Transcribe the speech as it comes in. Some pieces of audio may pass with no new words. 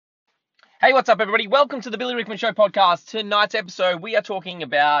Hey, what's up, everybody? Welcome to the Billy Rickman Show podcast. Tonight's episode, we are talking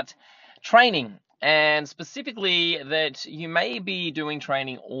about training, and specifically that you may be doing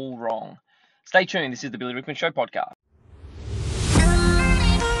training all wrong. Stay tuned. This is the Billy Rickman Show podcast.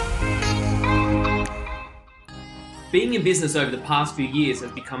 Being in business over the past few years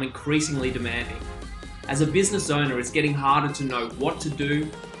has become increasingly demanding. As a business owner, it's getting harder to know what to do,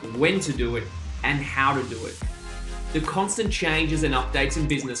 when to do it, and how to do it. The constant changes and updates in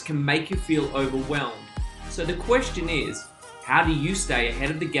business can make you feel overwhelmed. So the question is, how do you stay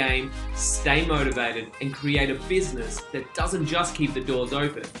ahead of the game, stay motivated, and create a business that doesn't just keep the doors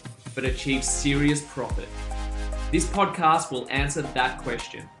open, but achieves serious profit? This podcast will answer that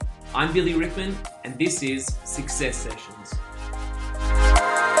question. I'm Billy Rickman, and this is Success Sessions.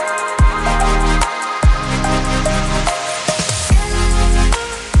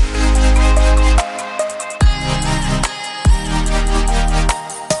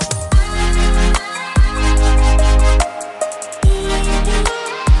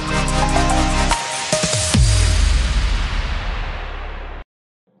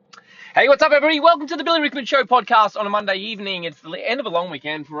 Hey, what's up, everybody? Welcome to the Billy Rickman Show podcast on a Monday evening. It's the end of a long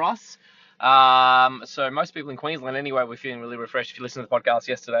weekend for us. So most people in Queensland, anyway, we're feeling really refreshed. If you listened to the podcast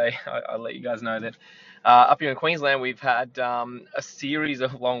yesterday, I'll let you guys know that up here in Queensland, we've had a series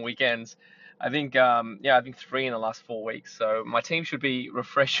of long weekends. I think 3 in the last 4 weeks. So my team should be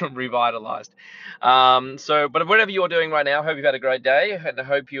refreshed and revitalized. But whatever you're doing right now, I hope you've had a great day, and I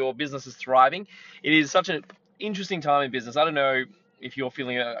hope your business is thriving. It is such an interesting time in business. I don't know if you're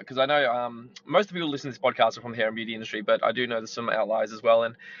feeling it, because I know most of the people who listen to this podcast are from the hair and beauty industry, but I do know there's some outliers as well.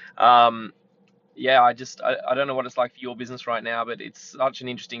 And I don't know what it's like for your business right now, but it's such an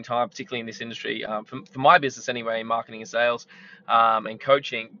interesting time, particularly in this industry, for my business anyway, in marketing and sales, and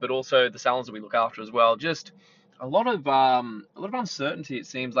coaching, but also the salons that we look after as well. Just a lot of uncertainty. It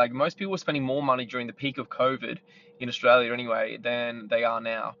seems like most people were spending more money during the peak of COVID in Australia anyway than they are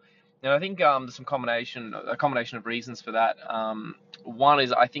now. And I think there's a combination of reasons for that. One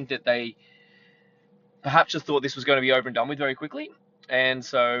is I think that they perhaps just thought this was going to be over and done with very quickly, and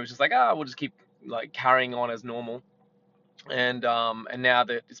so it was just like, we'll just keep like carrying on as normal. And now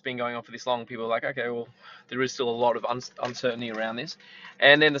that it's been going on for this long, people are like, okay, well, there is still a lot of uncertainty around this.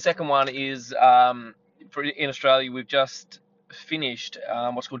 And then the second one is in Australia, we've just finished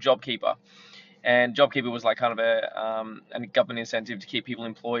what's called JobKeeper. And JobKeeper was like kind of a government incentive to keep people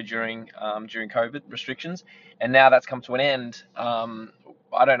employed during COVID restrictions, and now that's come to an end.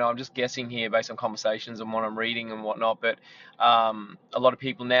 I don't know. I'm just guessing here based on conversations and what I'm reading and whatnot, but a lot of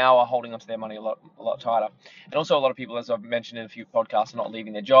people now are holding onto their money a lot tighter, and also a lot of people, as I've mentioned in a few podcasts, are not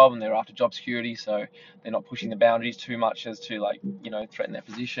leaving their job and they're after job security, so they're not pushing the boundaries too much as to threaten their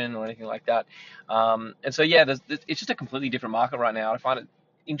position or anything like that. And so it's just a completely different market right now. I find it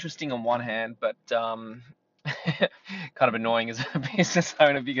interesting on one hand, but kind of annoying as a business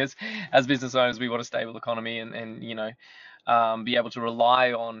owner, because as business owners we want a stable economy and be able to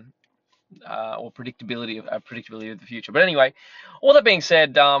rely on or predictability of the future. But anyway, all that being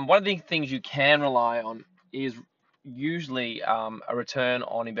said, one of the things you can rely on is usually a return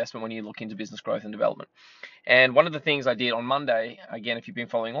on investment when you look into business growth and development. And one of the things I did on Monday, again, if you've been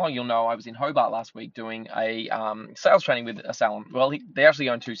following along, you'll know I was in Hobart last week doing a sales training with a salon. Well, they actually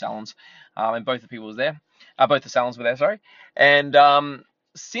own 2 salons, and both the salons were there, sorry. And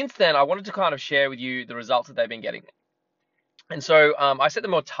since then, I wanted to kind of share with you the results that they've been getting. And so I set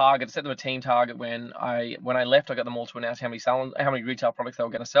them a team target when I left. I got them all to announce how many retail products they were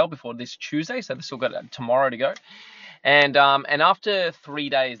going to sell before this Tuesday. So they've still got tomorrow to go. And after 3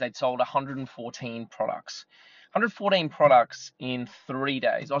 days, they'd sold 114 products. 114 products in 3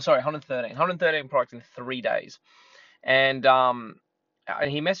 days. 113 products in 3 days. And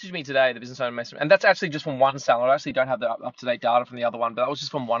he messaged me today, the business owner messaged me, and that's actually just from one salon. I actually don't have the up-to-date data from the other one, but that was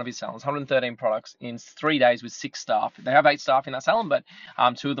just from one of his salons. 113 products in 3 days with 6 staff. They have 8 staff in that salon, but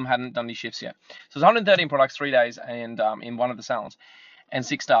 2 of them hadn't done any shifts yet. So it's 113 products, 3 days, and in one of the salons, and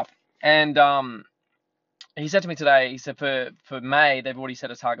 6 staff. And he said to me today, he said for May, they've already set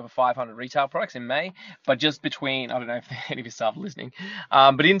a target for 500 retail products in May, but just between, I don't know if any of his staff are listening,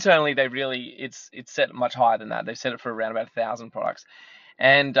 but internally it's set much higher than that. They've set it for around about 1,000 products.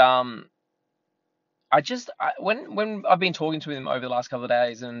 And when I've been talking to him over the last couple of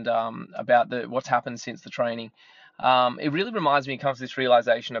days and about what's happened since the training, it really reminds me, it comes to this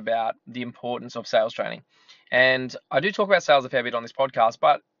realization about the importance of sales training. And I do talk about sales a fair bit on this podcast,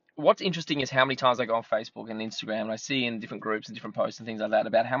 but what's interesting is how many times I go on Facebook and Instagram and I see in different groups and different posts and things like that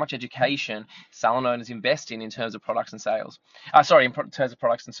about how much education salon owners invest in terms of products and sales. In terms of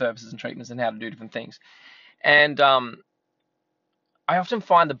products and services and treatments and how to do different things. And I often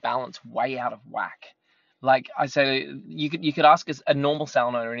find the balance way out of whack. Like I say, you could ask us a normal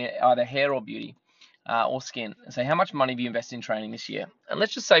salon owner in either hair or beauty, or skin, and say, how much money have you invested in training this year? And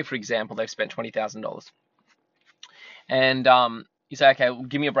let's just say, for example, they've spent $20,000, and you say, okay, well,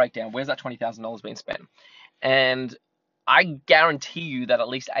 give me a breakdown. Where's that $20,000 being spent? And I guarantee you that at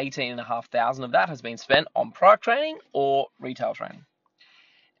least 18,500 of that has been spent on product training or retail training.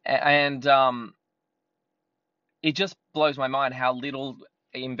 And it just blows my mind how little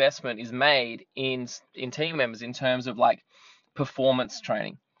investment is made in team members in terms of like performance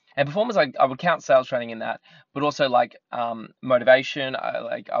training. And performance, I would count sales training in that, but also like motivation.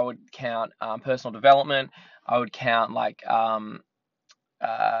 I would count personal development. I would count like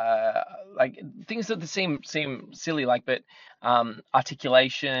things that seem silly, like, but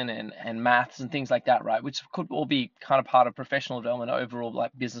articulation and maths and things like that, right? Which could all be kind of part of professional development, overall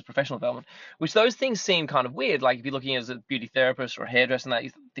like business professional development. Which those things seem kind of weird. Like if you're looking as a beauty therapist or a hairdresser, and that,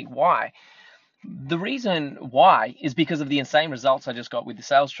 you think, why? The reason why is because of the insane results I just got with the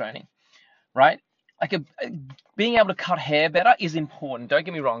sales training, right? Like being able to cut hair better is important. Don't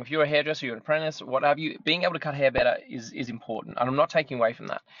get me wrong. If you're a hairdresser, you're an apprentice, what have you, being able to cut hair better is important. And I'm not taking away from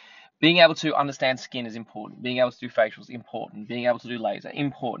that. Being able to understand skin is important. Being able to do facials, important. Being able to do laser,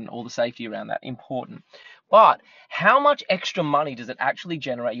 important. All the safety around that, important. But how much extra money does it actually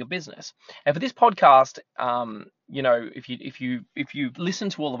generate your business? And for this podcast, if you listen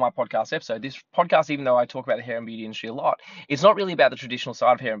to all of my podcast episodes, this podcast, even though I talk about the hair and beauty industry a lot, it's not really about the traditional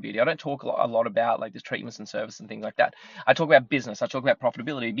side of hair and beauty. I don't talk a lot about like the treatments and service and things like that. I talk about business. I talk about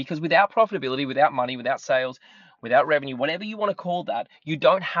profitability, because without profitability, without money, without sales, without revenue, whatever you want to call that, you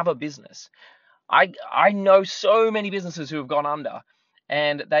don't have a business. I know so many businesses who have gone under,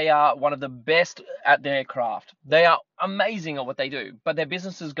 and they are one of the best at their craft. They are amazing at what they do, but their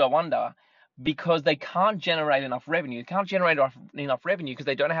businesses go under because they can't generate enough revenue. They can't generate enough revenue because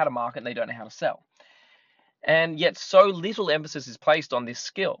they don't know how to market and they don't know how to sell. And yet so little emphasis is placed on this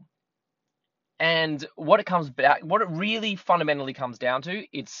skill. And what it really fundamentally comes down to,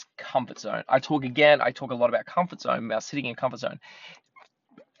 it's comfort zone. I talk a lot about comfort zone, about sitting in comfort zone.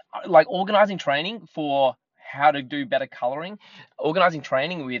 Like organizing training for how to do better coloring, organizing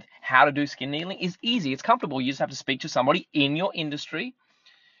training with how to do skin needling is easy. It's comfortable. You just have to speak to somebody in your industry.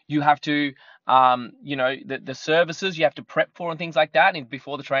 You have to, the services you have to prep for and things like that, and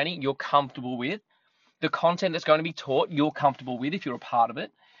before the training, you're comfortable with. The content that's going to be taught, you're comfortable with if you're a part of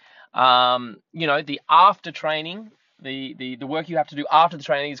it. The after training, the work you have to do after the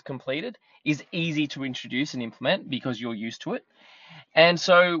training is completed is easy to introduce and implement because you're used to it. And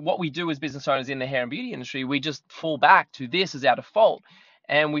so what we do as business owners in the hair and beauty industry, we just fall back to this as our default.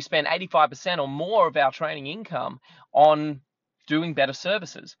 And we spend 85% or more of our training income on doing better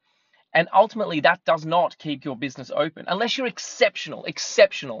services. And ultimately, that does not keep your business open unless you're exceptional.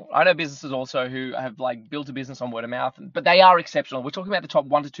 I know businesses also who have like built a business on word of mouth, but they are exceptional. We're talking about the top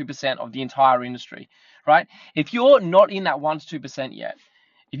 1 to 2% of the entire industry, right? If you're not in that 1 to 2% yet,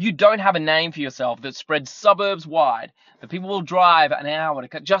 if you don't have a name for yourself that spreads suburbs wide, that people will drive an hour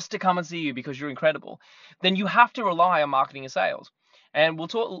just to come and see you because you're incredible, then you have to rely on marketing and sales. And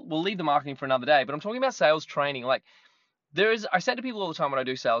we'll leave the marketing for another day, but I'm talking about sales training. Like I say to people all the time when I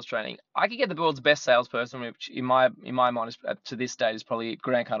do sales training, I could get the world's best salesperson, which in my mind is, to this date, is probably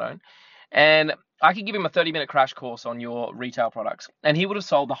Grant Cardone. And I could give him a 30-minute crash course on your retail products, and he would have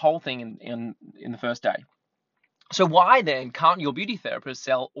sold the whole thing in the first day. So why then can't your beauty therapist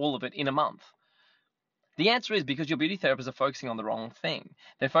sell all of it in a month? The answer is because your beauty therapists are focusing on the wrong thing.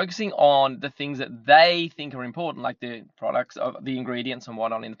 They're focusing on the things that they think are important, like the products, the ingredients and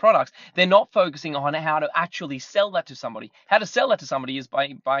whatnot in the products. They're not focusing on how to actually sell that to somebody. How to sell that to somebody is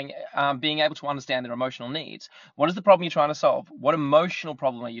by being able to understand their emotional needs. What is the problem you're trying to solve? What emotional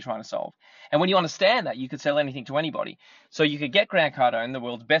problem are you trying to solve? And when you understand that, you could sell anything to anybody. So you could get Grant Cardone, the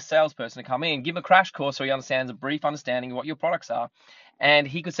world's best salesperson, to come in, give him a crash course so he understands a brief understanding of what your products are. And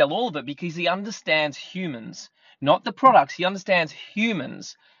he could sell all of it because he understands humans, not the products. He understands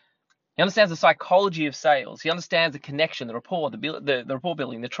humans. He understands the psychology of sales. He understands the connection, the rapport, the rapport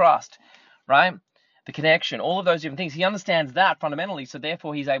building, the trust, right? The connection, all of those different things. He understands that fundamentally, so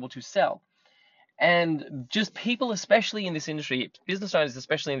therefore he's able to sell. And just people, especially in this industry, business owners,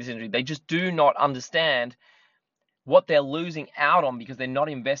 especially in this industry, they just do not understand what they're losing out on because they're not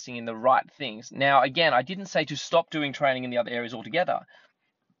investing in the right things. Now, again, I didn't say to stop doing training in the other areas altogether,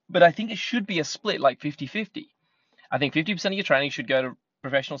 but I think it should be a split, like 50-50. I think 50% of your training should go to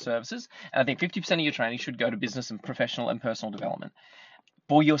professional services, and I think 50% of your training should go to business and professional and personal development.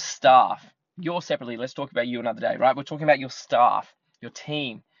 For your staff, you're separately, let's talk about you another day, right? We're talking about your staff, your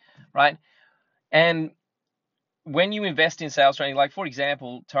team, right? And when you invest in sales training, like for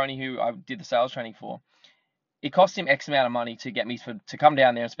example, Tony, who I did the sales training for, it cost him X amount of money to get me to come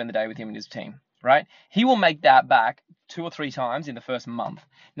down there and spend the day with him and his team, right? He will make that back 2 or 3 times in the first month.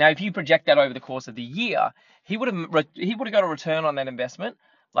 Now, if you project that over the course of the year, he would have got a return on that investment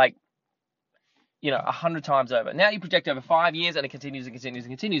like 100 times over. Now you project over 5 years, and it continues and continues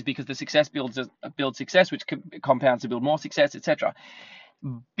and continues because the success builds success, which compounds to build more success, etc.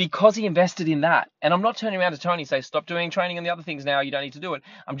 Because he invested in that. And I'm not turning around to Tony and say, stop doing training and the other things now, you don't need to do it.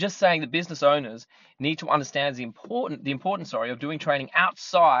 I'm just saying that business owners need to understand the importance of doing training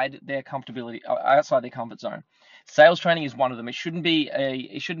outside their comfortability, outside their comfort zone. Sales training is one of them. It shouldn't be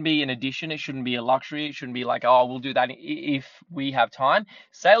an addition. It shouldn't be a luxury. It shouldn't be like, oh, we'll do that if we have time.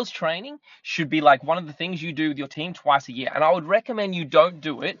 Sales training should be like one of the things you do with your team twice a year. And I would recommend you don't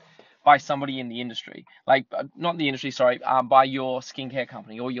do it by somebody in the industry, by your skincare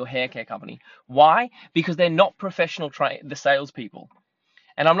company or your hair care company. Why? Because they're not professional the salespeople.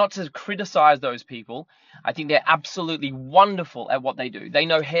 And I'm not to criticize those people. I think they're absolutely wonderful at what they do. They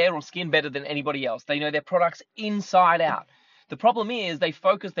know hair or skin better than anybody else. They know their products inside out. The problem is they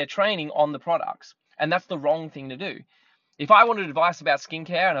focus their training on the products, and that's the wrong thing to do. If I wanted advice about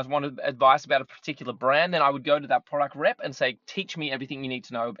skincare and I wanted advice about a particular brand, then I would go to that product rep and say, teach me everything you need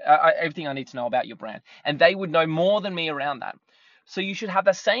to know, everything I need to know about your brand. And they would know more than me around that. So you should have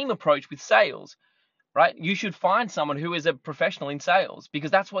the same approach with sales, right? You should find someone who is a professional in sales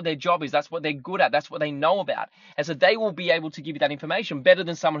because that's what their job is. That's what they're good at. That's what they know about. And so they will be able to give you that information better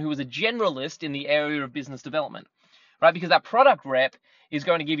than someone who is a generalist in the area of business development, right? Because that product rep is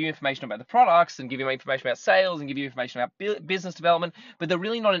going to give you information about the products and give you information about sales and give you information about business development, but they're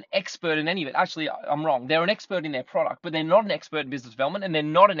really not an expert in any of it. Actually, I'm wrong. They're an expert in their product, but they're not an expert in business development, and they're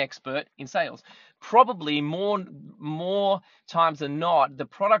not an expert in sales. Probably more times than not, the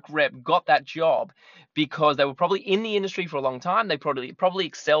product rep got that job because they were probably in the industry for a long time. They probably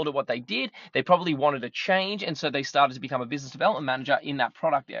excelled at what they did. They probably wanted a change, and so they started to become a business development manager in that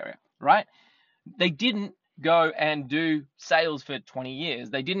product area, right? They didn't go and do sales for 20 years.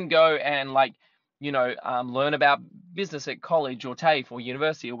 They didn't go and learn about business at college or TAFE or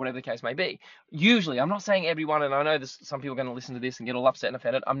university or whatever the case may be. Usually, I'm not saying everyone, and I know some people are going to listen to this and get all upset and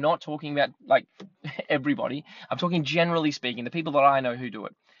offended. I'm not talking about everybody. I'm talking generally speaking, the people that I know who do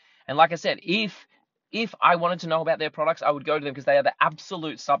it. And like I said, if I wanted to know about their products, I would go to them because they are the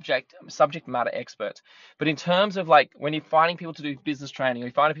absolute subject matter experts. But in terms of when you're finding people to do business training or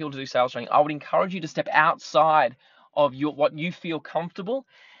you're finding people to do sales training, I would encourage you to step outside of what you feel comfortable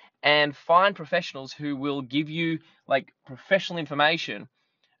and find professionals who will give you professional information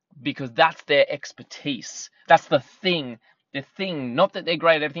because that's their expertise. That's the thing. Not that they're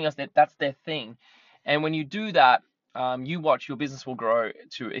great at everything else, that's their thing. And when you do that, you watch your business will grow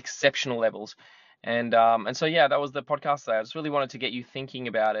to exceptional levels. And so, yeah, that was the podcast today. I just really wanted to get you thinking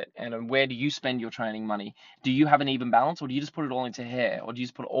about it. And where do you spend your training money? Do you have an even balance, or do you just put it all into hair, or do you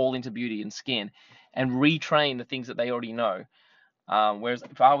just put it all into beauty and skin and retrain the things that they already know? Whereas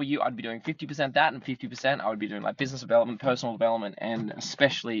if I were you, I'd be doing 50% that, and 50% I would be doing business development, personal development, and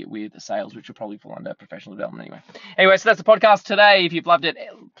especially with sales, which would probably fall under professional development anyway. So that's the podcast today. If you've loved it,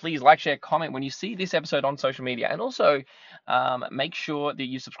 please like, share, comment when you see this episode on social media, and also make sure that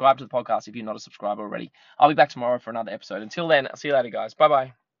you subscribe to the podcast if you're not a subscriber already. I'll be back tomorrow for another episode. Until then, I'll see you later, guys.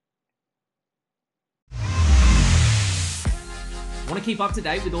 Bye-bye. Want to keep up to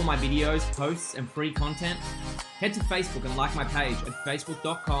date with all my videos, posts, and free content? Head to Facebook and like my page at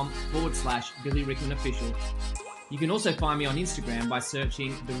facebook.com/Billy Rickman Official. You can also find me on Instagram by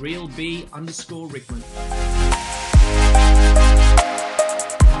searching @TheRealB_Rickman.